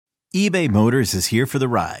eBay Motors is here for the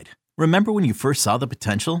ride. Remember when you first saw the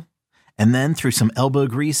potential? And then through some elbow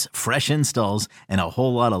grease, fresh installs, and a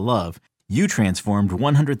whole lot of love, you transformed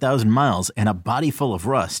 100,000 miles and a body full of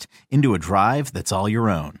rust into a drive that's all your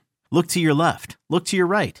own. Look to your left. Look to your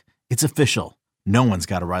right. It's official. No one's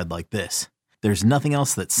got a ride like this. There's nothing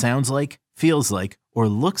else that sounds like, feels like, or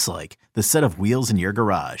looks like the set of wheels in your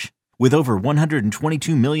garage. With over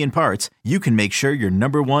 122 million parts, you can make sure your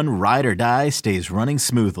number one ride or die stays running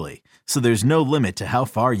smoothly. So there's no limit to how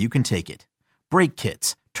far you can take it. Brake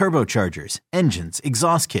kits, turbochargers, engines,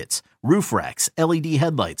 exhaust kits, roof racks, LED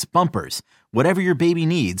headlights, bumpers, whatever your baby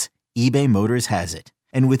needs, eBay Motors has it.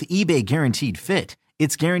 And with eBay Guaranteed Fit,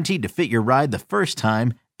 it's guaranteed to fit your ride the first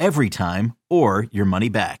time, every time, or your money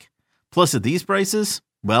back. Plus at these prices,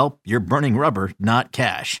 well, you're burning rubber, not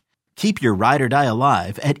cash. Keep your ride or die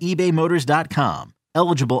alive at ebaymotors.com.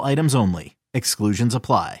 Eligible items only. Exclusions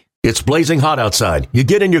apply. It's blazing hot outside. You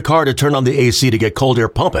get in your car to turn on the AC to get cold air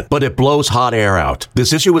pumping, but it blows hot air out.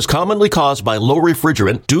 This issue is commonly caused by low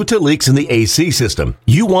refrigerant due to leaks in the AC system.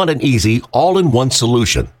 You want an easy, all-in-one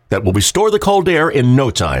solution that will restore the cold air in no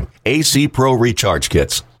time. AC Pro Recharge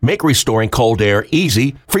Kits make restoring cold air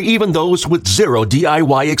easy for even those with zero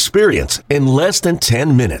DIY experience in less than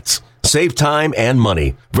 10 minutes. Save time and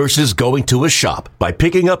money versus going to a shop by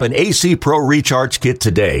picking up an AC Pro Recharge Kit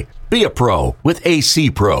today. Be a pro with AC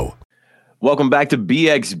Pro. Welcome back to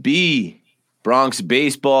BXB, Bronx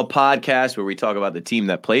Baseball Podcast, where we talk about the team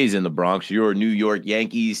that plays in the Bronx, your New York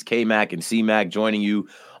Yankees. K-Mac and C-Mac joining you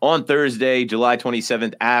on Thursday, July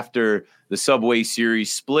 27th, after the Subway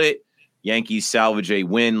Series split. Yankees salvage a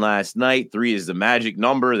win last night. 3 is the magic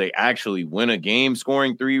number. They actually win a game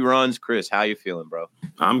scoring 3 runs. Chris, how you feeling, bro?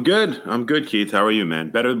 I'm good, Keith. How are you,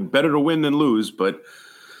 man? Better to win than lose, but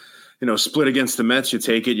split against the Mets, you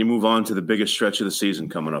take it, you move on to the biggest stretch of the season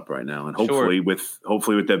coming up right now, and hopefully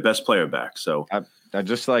with their best player back. So I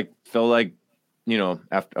just felt like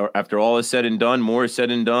after all is said and done, more is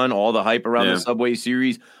said and done, all the hype around the Subway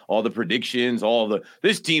Series, all the predictions,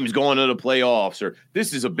 this team's going to the playoffs, or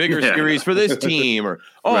this is a bigger series for this team, or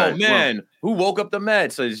who woke up the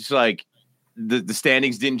Mets? So it's just like the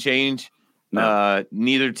standings didn't change. No.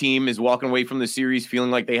 Neither team is walking away from the series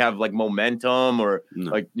feeling like they have momentum or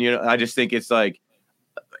I just think it's it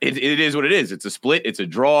is what it is. It's a split. It's a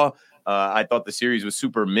draw. I thought the series was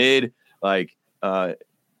super mid.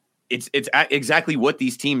 It's exactly what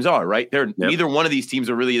these teams are, right? Neither one of these teams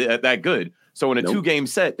are really that good. So in a 2-game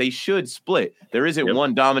set, they should split. There isn't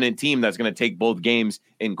one dominant team that's going to take both games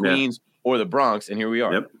in Queens or the Bronx, and here we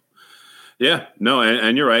are. Yep. Yeah, no,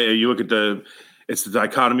 and you're right. You look at it's the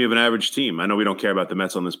dichotomy of an average team. I know we don't care about the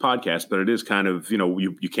Mets on this podcast, but it is kind of,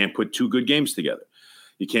 you can't put 2 good games together.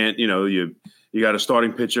 You can't, you got a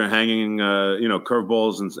starting pitcher hanging,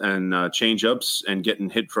 curveballs and change-ups and getting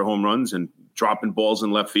hit for home runs and dropping balls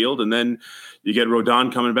in left field. And then you get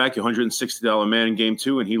Rodon coming back, your $160 man in game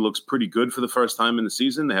 2, and he looks pretty good for the first time in the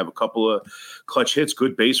season. They have a couple of clutch hits,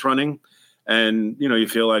 good base running. And, you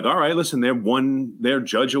feel like, all right, listen, they're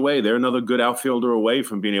Judge away. They're another good outfielder away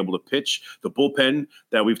from being able to pitch. The bullpen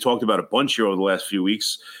that we've talked about a bunch here over the last few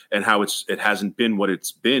weeks and how it hasn't been what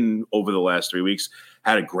it's been over the last 3 weeks,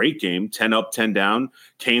 had a great game, 10 up, 10 down.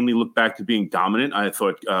 Canely looked back to being dominant. I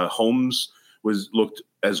thought Holmes looked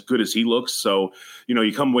as good as he looks. So,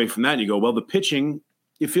 you come away from that and you go, well, the pitching,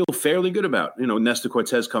 you feel fairly good about, Nestor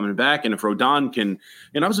Cortez coming back. And if Rodon can,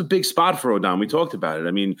 that was a big spot for Rodon. We talked about it.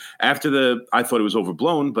 I mean, I thought it was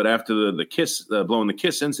overblown, but after blowing the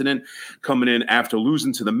kiss incident, coming in after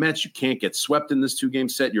losing to the Mets, you can't get swept in this 2-game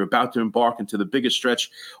set. You're about to embark into the biggest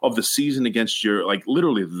stretch of the season against your,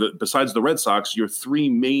 literally besides the Red Sox, your 3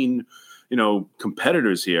 main,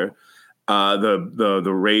 competitors here.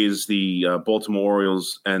 The Rays, the Baltimore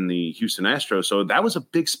Orioles, and the Houston Astros. So that was a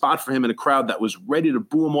big spot for him in a crowd that was ready to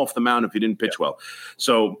boo him off the mound if he didn't pitch well.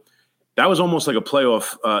 So that was almost like a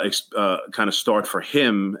playoff kind of start for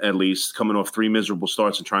him, at least, coming off 3 miserable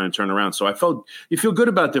starts and trying to turn around. So I felt you feel good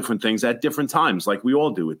about different things at different times, like we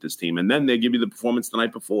all do with this team. And then they give you the performance the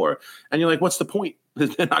night before, and you're like, what's the point?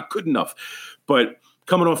 They're not good enough. But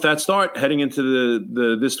coming off that start, heading into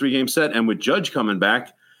this 3-game set, and with Judge coming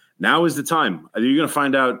back, now is the time. You're going to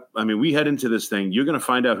find out. I mean, we head into this thing. You're going to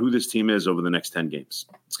find out who this team is over the next 10 games.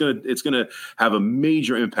 It's going to have a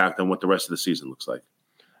major impact on what the rest of the season looks like.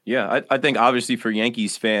 Yeah, I think obviously for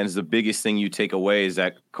Yankees fans, the biggest thing you take away is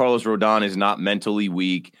that Carlos Rodon is not mentally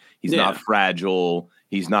weak. He's not fragile.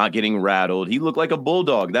 He's not getting rattled. He looked like a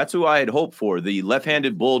bulldog. That's who I had hoped for, the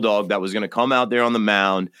left-handed bulldog that was going to come out there on the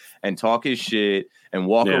mound and talk his shit and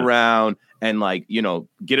walk around and,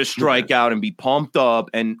 get a strikeout and be pumped up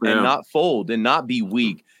and not fold and not be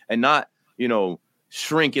weak and not,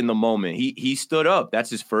 shrink in the moment. He stood up. That's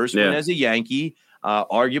his first win as a Yankee,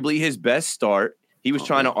 arguably his best start. He was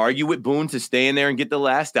trying to argue with Boone to stay in there and get the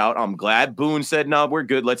last out. I'm glad Boone said, no, we're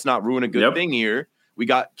good. Let's not ruin a good thing here. We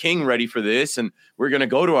got King ready for this, and we're going to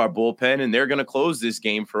go to our bullpen, and they're going to close this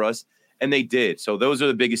game for us. And they did. So those are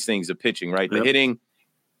the biggest things, the pitching, right? The hitting,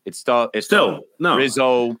 it's still no.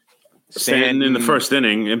 Rizzo, Stanton in the first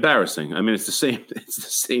inning, embarrassing. I mean, it's the same. It's the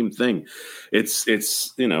same thing. It's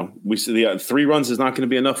we see the 3 runs is not going to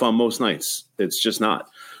be enough on most nights. It's just not.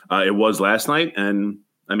 It was last night, and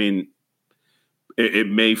I mean, it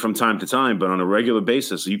may from time to time, but on a regular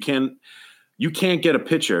basis, you can't get a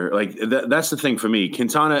pitcher like that. That's the thing for me.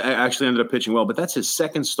 Quintana actually ended up pitching well, but that's his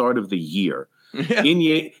second start of the year in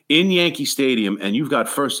Yankee Stadium, and you've got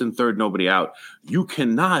first and third, nobody out. You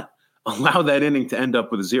cannot allow that inning to end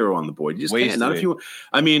up with a 0 on the board. You just can't. Not if you.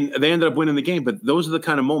 I mean, they ended up winning the game, but those are the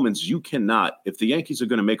kind of moments you cannot. If the Yankees are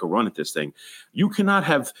going to make a run at this thing, you cannot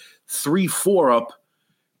have 3-4 up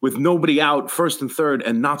with nobody out, first and third,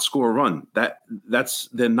 and not score a run.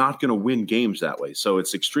 They're not going to win games that way. So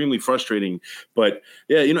it's extremely frustrating. But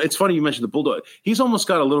yeah, it's funny you mentioned the Bulldog. He's almost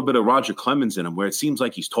got a little bit of Roger Clemens in him, where it seems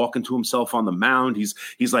like he's talking to himself on the mound.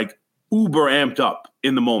 He's like uber amped up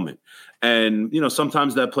in the moment. And,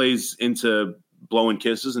 sometimes that plays into blowing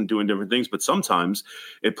kisses and doing different things, but sometimes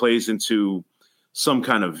it plays into some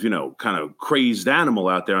kind of crazed animal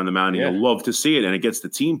out there on the mound. You'll love to see it, and it gets the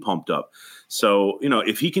team pumped up. So,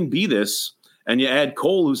 if he can be this, and you add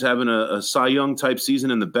Cole, who's having a Cy Young type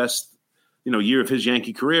season in the best, year of his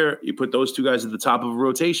Yankee career, you put those 2 guys at the top of a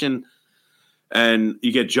rotation, and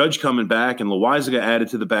you get Judge coming back and Loaizaga added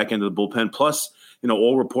to the back end of the bullpen. Plus,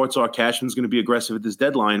 all reports are Cashman's going to be aggressive at this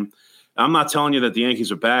deadline. I'm not telling you that the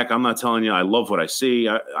Yankees are back. I'm not telling you I love what I see.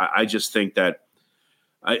 I just think that,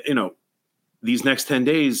 these next 10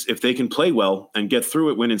 days, if they can play well and get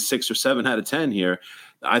through it, winning 6 or 7 out of 10 here,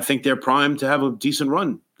 I think they're primed to have a decent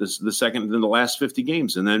run in the last 50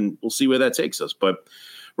 games. And then we'll see where that takes us. But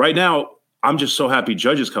right now, I'm just so happy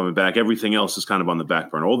Judge is coming back. Everything else is kind of on the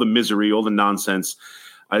back burner. All the misery, all the nonsense.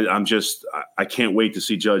 I can't wait to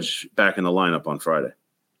see Judge back in the lineup on Friday.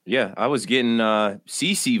 Yeah, I was getting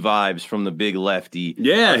CC vibes from the big lefty.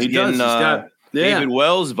 Yeah, he does. He's got David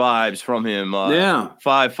Wells vibes from him.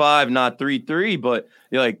 5'5", not 3'3", but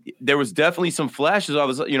there was definitely some flashes. I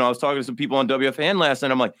was talking to some people on WFAN last night.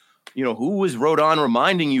 I'm like, who was Rodon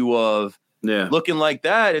reminding you of? Yeah, looking like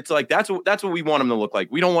that. It's like that's what we want him to look like.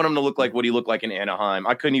 We don't want him to look like what he looked like in Anaheim.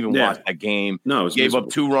 I couldn't even watch that game. No, he gave up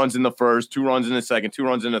 2 runs in the first, 2 runs in the second, 2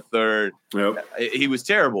 runs in the third. Yep. He was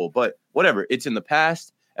terrible. But whatever, it's in the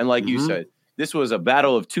past. And like you said, this was a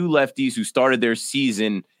battle of 2 lefties who started their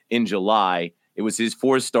season in July. It was his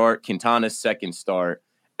 4th start, Quintana's 2nd start,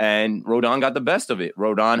 and Rodon got the best of it.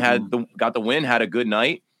 Rodon got the win, had a good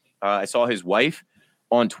night. I saw his wife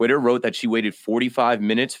on Twitter wrote that she waited 45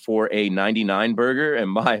 minutes for a 99 burger, and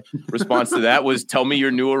my response to that was, tell me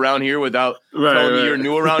you're new around here without telling me you're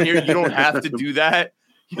new around here. You don't have to do that.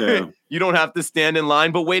 Yeah. You don't have to stand in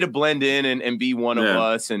line, but way to blend in and be one of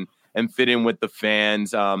us and fit in with the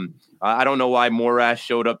fans. I don't know why Morash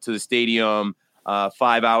showed up to the stadium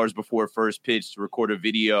 5 hours before first pitch to record a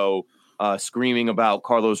video screaming about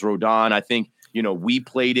Carlos Rodon. I think, we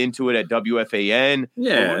played into it at WFAN.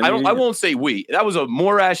 Yeah. I won't say we. That was a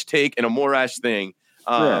Morash take and a Morash thing.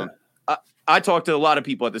 I talked to a lot of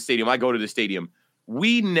people at the stadium. I go to the stadium.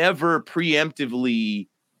 We never preemptively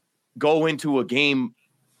go into a game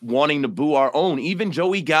wanting to boo our own. Even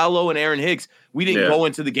Joey Gallo and Aaron Hicks, we didn't go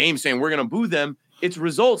into the game saying we're going to boo them. It's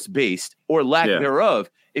results-based or lack thereof.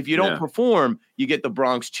 If you don't perform, you get the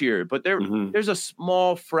Bronx cheer. But there's a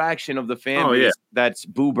small fraction of the fan base that's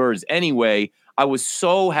boo birds anyway. I was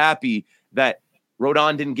so happy that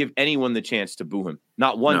Rodon didn't give anyone the chance to boo him.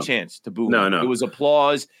 Not one chance to boo him. No. It was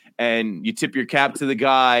applause, and you tip your cap to the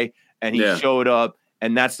guy, and he showed up.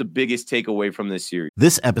 And that's the biggest takeaway from this series.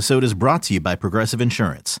 This episode is brought to you by Progressive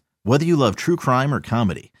Insurance. Whether you love true crime or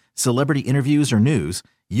comedy, celebrity interviews or news,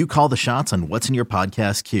 you call the shots on what's in your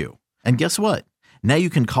podcast queue. And guess what? Now you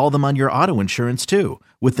can call them on your auto insurance too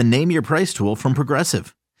with the Name Your Price tool from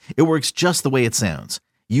Progressive. It works just the way it sounds.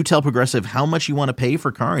 You tell Progressive how much you want to pay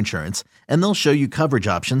for car insurance, and they'll show you coverage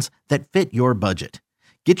options that fit your budget.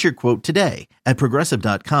 Get your quote today at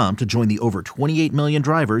Progressive.com to join the over 28 million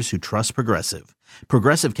drivers who trust Progressive.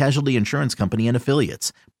 Progressive Casualty Insurance Company and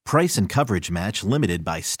Affiliates. Price and coverage match limited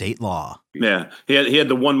by state law. Yeah, he had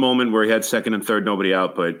the one moment where he had second and third, nobody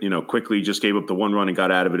out, but quickly just gave up the 1 run and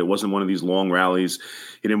got out of it. It wasn't one of these long rallies.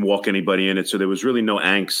 He didn't walk anybody in it, so there was really no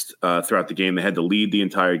angst throughout the game. They had to lead the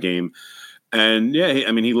entire game. And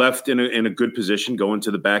he left in a good position going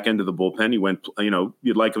to the back end of the bullpen. He went,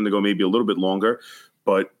 you'd like him to go maybe a little bit longer,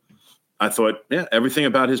 but I thought, everything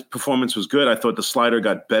about his performance was good. I thought the slider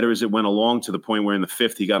got better as it went along, to the point where in the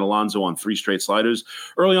fifth, he got Alonso on 3 straight sliders.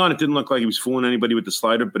 Early on, it didn't look like he was fooling anybody with the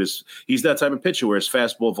slider, but he's that type of pitcher where his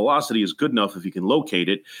fastball velocity is good enough, if he can locate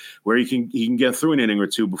it, where he can get through an inning or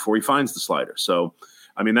two before he finds the slider. So,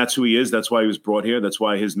 that's who he is. That's why he was brought here. That's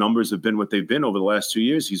why his numbers have been what they've been over the last 2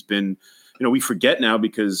 years. He's been, we forget now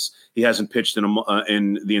because he hasn't pitched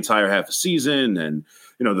in the entire half a season, and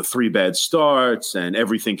the 3 bad starts and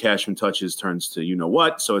everything Cashman touches turns to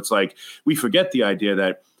what. So it's like we forget the idea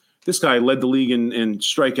that this guy led the league in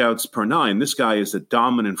strikeouts per 9. This guy is a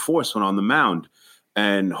dominant force when on the mound,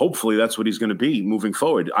 and hopefully that's what he's going to be moving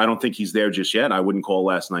forward. I don't think he's there just yet. I wouldn't call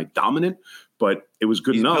last night dominant, but it was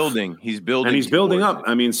good enough. He's building, and he's building up.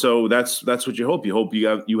 So that's what you hope. You hope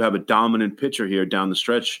you have a dominant pitcher here down the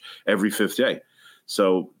stretch every 5th day.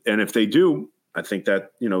 So, and if they do, I think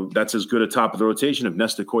that, that's as good a top of the rotation. If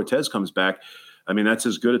Nestor Cortez comes back, that's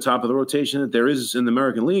as good a top of the rotation that there is in the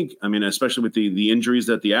American League. Especially with the injuries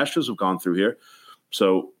that the Astros have gone through here.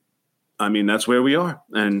 So, that's where we are.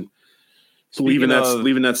 And leaving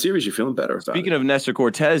that series, you're feeling better about it. Speaking of Nestor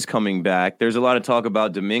Cortez coming back, there's a lot of talk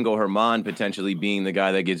about Domingo Germán potentially being the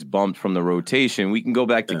guy that gets bumped from the rotation. We can go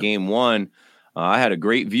back to game 1. I had a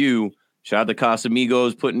great view. Shout out to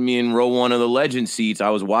Casamigos putting me in row 1 of the legend seats. I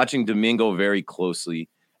was watching Domingo very closely.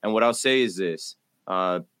 And what I'll say is this.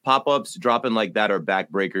 Pop-ups dropping like that are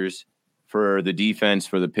backbreakers for the defense,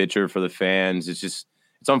 for the pitcher, for the fans. It's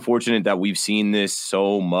unfortunate that we've seen this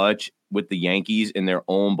so much with the Yankees in their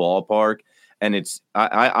own ballpark. And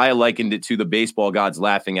I likened it to the baseball gods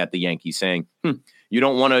laughing at the Yankees saying, you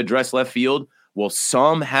don't want to address left field? Well,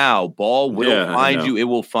 somehow ball will find you. It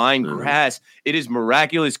will find grass. It is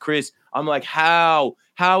miraculous, Chris. I'm like, how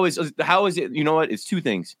is it? You know what? It's 2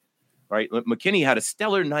 things, right? McKinney had a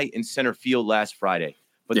stellar night in center field last Friday,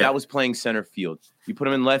 but that was playing center field. You put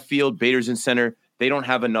him in left field, Bader's in center. They don't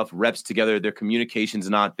have enough reps together. Their communication's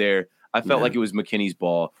not there. I felt like it was McKinney's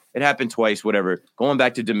ball. It happened twice, whatever. Going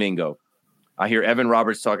back to Domingo, I hear Evan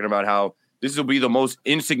Roberts talking about how this will be the most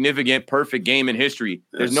insignificant perfect game in history.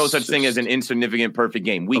 There's no such thing as an insignificant perfect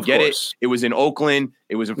game. We get it. It was in Oakland.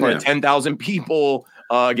 It was in front of 10,000 people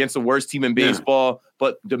against the worst team in baseball.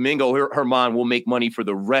 But Domingo Germán will make money for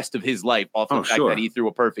the rest of his life off the fact that he threw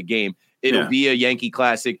a perfect game. It'll be a Yankee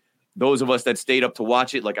classic. Those of us that stayed up to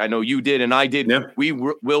watch it, like I know you did and I did, we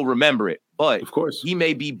will remember it. But of course, he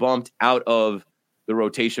may be bumped out of the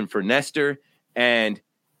rotation for Nestor, and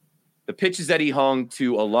the pitches that he hung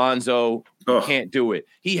to Alonso, can't do it.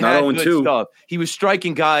 He had good stuff. He was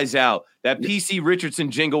striking guys out. That PC Richardson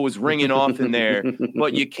jingle was ringing off in there,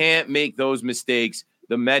 but you can't make those mistakes.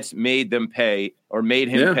 The Mets made him pay,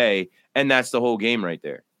 and that's the whole game right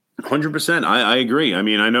there. 100%. I agree.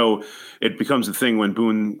 I know it becomes a thing when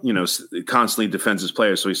Boone, constantly defends his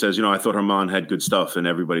players. So he says, I thought Germán had good stuff. And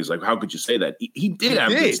everybody's like, how could you say that? He did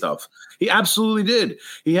have good stuff. He absolutely did.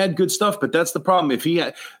 He had good stuff. But that's the problem. If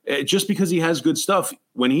just because he has good stuff,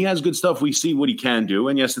 when he has good stuff, we see what he can do.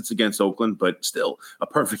 And yes, it's against Oakland, but still a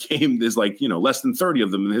perfect game. There's less than 30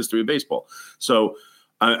 of them in the history of baseball. So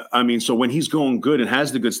so when he's going good and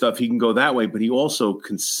has the good stuff, he can go that way. But he also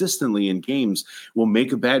consistently in games will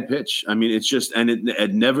make a bad pitch. It's just, and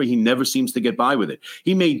he never seems to get by with it.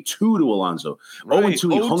 He made 2 to Alonso.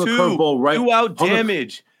 0-2. He hung a curveball right. 2-out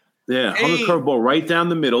damage. Hung a curveball right down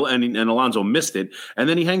the middle, and Alonso missed it. And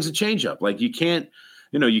then he hangs a changeup. Like you can't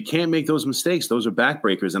make those mistakes. Those are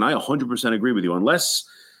backbreakers. And I 100% agree with you. Unless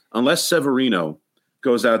Severino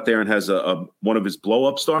goes out there and has one of his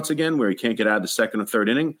blow-up starts again where he can't get out of the second or third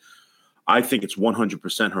inning, I think it's 100%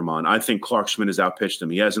 Germán. I think Clark Schmidt has outpitched him.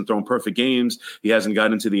 He hasn't thrown perfect games. He hasn't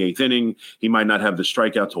gotten into the 8th inning. He might not have the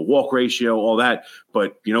strikeout to walk ratio, all that.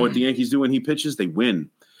 But you know what the Yankees do when he pitches? They win.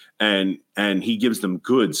 And he gives them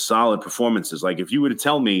good, solid performances. Like if you were to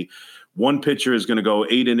tell me one pitcher is going to go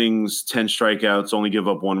 8 innings, 10 strikeouts, only give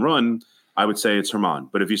up 1 run, I would say it's Germán.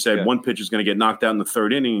 But if you said one pitcher is going to get knocked out in the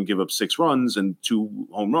 3rd inning and give up 6 runs and 2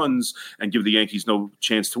 home runs and give the Yankees no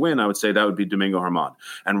chance to win, I would say that would be Domingo Germán.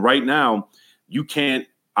 And right now, you can't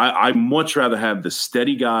 – I'd much rather have the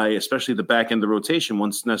steady guy, especially the back end of the rotation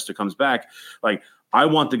once Nestor comes back. Like I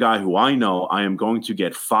want the guy who I know I am going to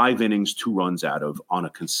get 5 innings, 2 runs out of on a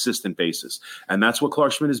consistent basis. And that's what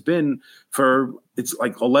Clark Schmidt has been for – it's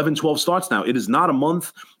like 11, 12 starts now. It is not a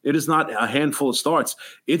month. It is not a handful of starts.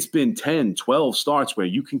 It's been 10, 12 starts where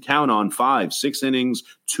you can count on 5, 6 innings,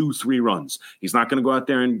 2, 3 runs. He's not going to go out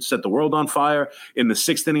there and set the world on fire. In the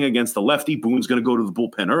 6th inning against the lefty, Boone's going to go to the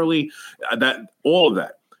bullpen early. All of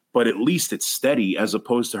that. but at least it's steady as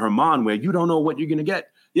opposed to Herman, where you don't know what you're going to get.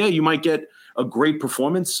 Yeah, you might get a great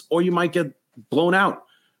performance or you might get blown out.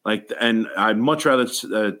 And I'd much rather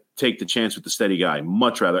take the chance with the steady guy,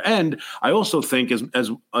 much rather. And I also think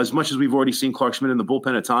as much as we've already seen Clark Schmidt in the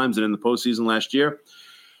bullpen at times and in the postseason last year,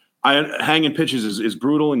 hanging pitches is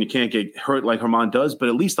brutal and you can't get hurt like Herman does, but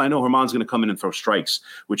at least I know Herman's going to come in and throw strikes,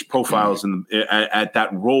 which profiles at that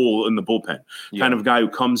role in the bullpen. Kind of guy who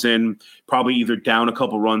comes in probably either down a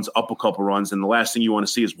couple runs, up a couple runs, and the last thing you want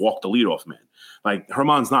to see is walk the leadoff man. Like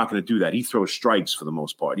Herman's not going to do that. He throws strikes for the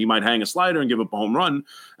most part. He might hang a slider and give up a home run,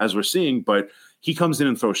 as we're seeing, but he comes in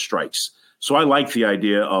and throws strikes. So I like the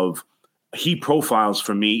idea of he profiles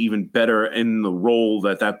for me even better in the role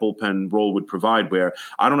that bullpen role would provide, where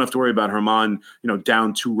I don't have to worry about Herman,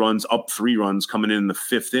 down 2 runs, up 3 runs, coming in the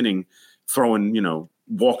 5th inning, throwing,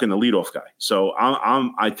 walking the leadoff guy. So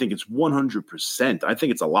I think it's 100%. I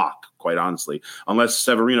think it's a lock, quite honestly, unless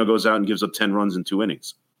Severino goes out and gives up 10 runs in 2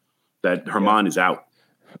 innings, that Herman is out.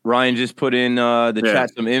 Ryan just put in the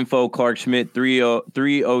chat some info. Clark Schmidt,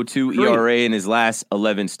 3.02 ERA in his last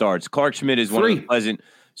 11 starts. Clark Schmidt is one of the pleasant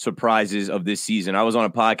surprises of this season. I was on a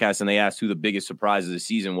podcast and they asked who the biggest surprise of the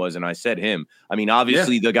season was, and I said him. I mean,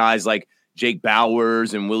 obviously the guys like Jake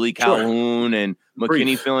Bowers and Willie Calhoun and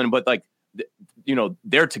McKinney filling, but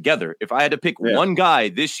they're together. If I had to pick one guy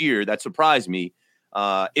this year that surprised me,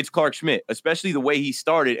 it's Clark Schmidt, especially the way he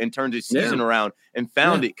started and turned his season around and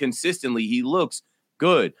found it consistently. He looks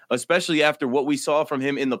good, especially after what we saw from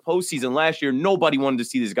him in the postseason last year. Nobody wanted to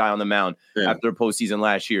see this guy on the mound after a postseason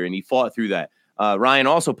last year, and he fought through that. Ryan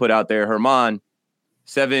also put out there, Herman,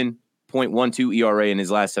 7.12 ERA in his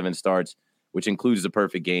last 7 starts, which includes the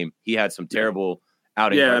perfect game. He had some terrible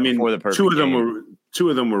outings before the perfect game. Two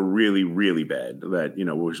of them were really, really bad. That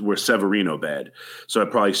were Severino bad. So it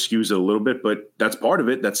probably skews it a little bit, but that's part of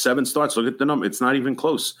it. That's 7 starts. Look at the number; it's not even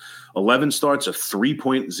close. 11 starts of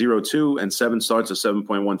 3.02 and 7 starts of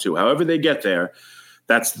 7.12. However they get there,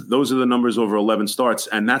 those are the numbers over 11 starts,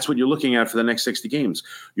 and that's what you're looking at for the next 60 games.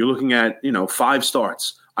 You're looking at 5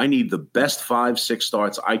 starts. I need the best 5-6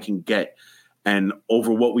 starts I can get. And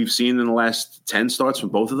over what we've seen in the last 10 starts from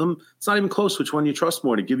both of them, it's not even close which one you trust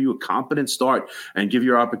more to give you a competent start and give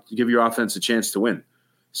your offense a chance to win.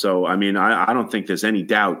 So, I mean, I don't think there's any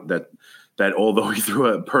doubt that although he threw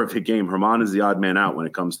a perfect game, Herman is the odd man out when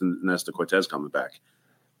it comes to Nestor Cortez coming back.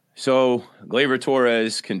 So Gleyber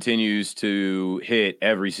Torres continues to hit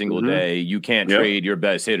every single day. You can't trade your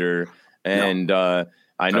best hitter. And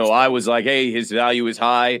I know I was like, hey, his value is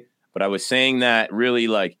high, but I was saying that really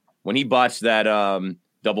like when he botched that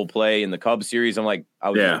double play in the Cubs series, I'm like,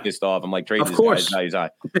 I was pissed off. I'm like, trade this guy, his value's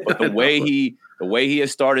high. But the way he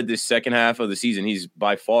has started this second half of the season, he's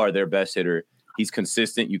by far their best hitter. He's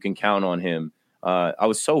consistent. You can count on him. I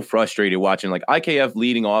was so frustrated watching like IKF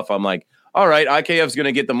leading off. I'm like, all right, IKF's going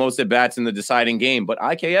to get the most at bats in the deciding game, but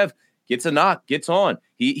IKF gets a knock, gets on.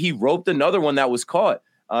 He roped another one that was caught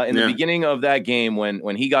in the beginning of that game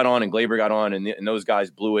when he got on and Gleyber got on and those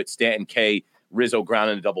guys blew it. Stanton, K, Rizzo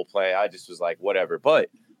grounded a double play. I just was like, whatever. But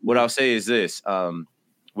what I'll say is this: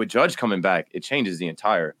 with Judge coming back, it changes the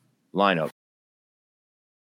entire lineup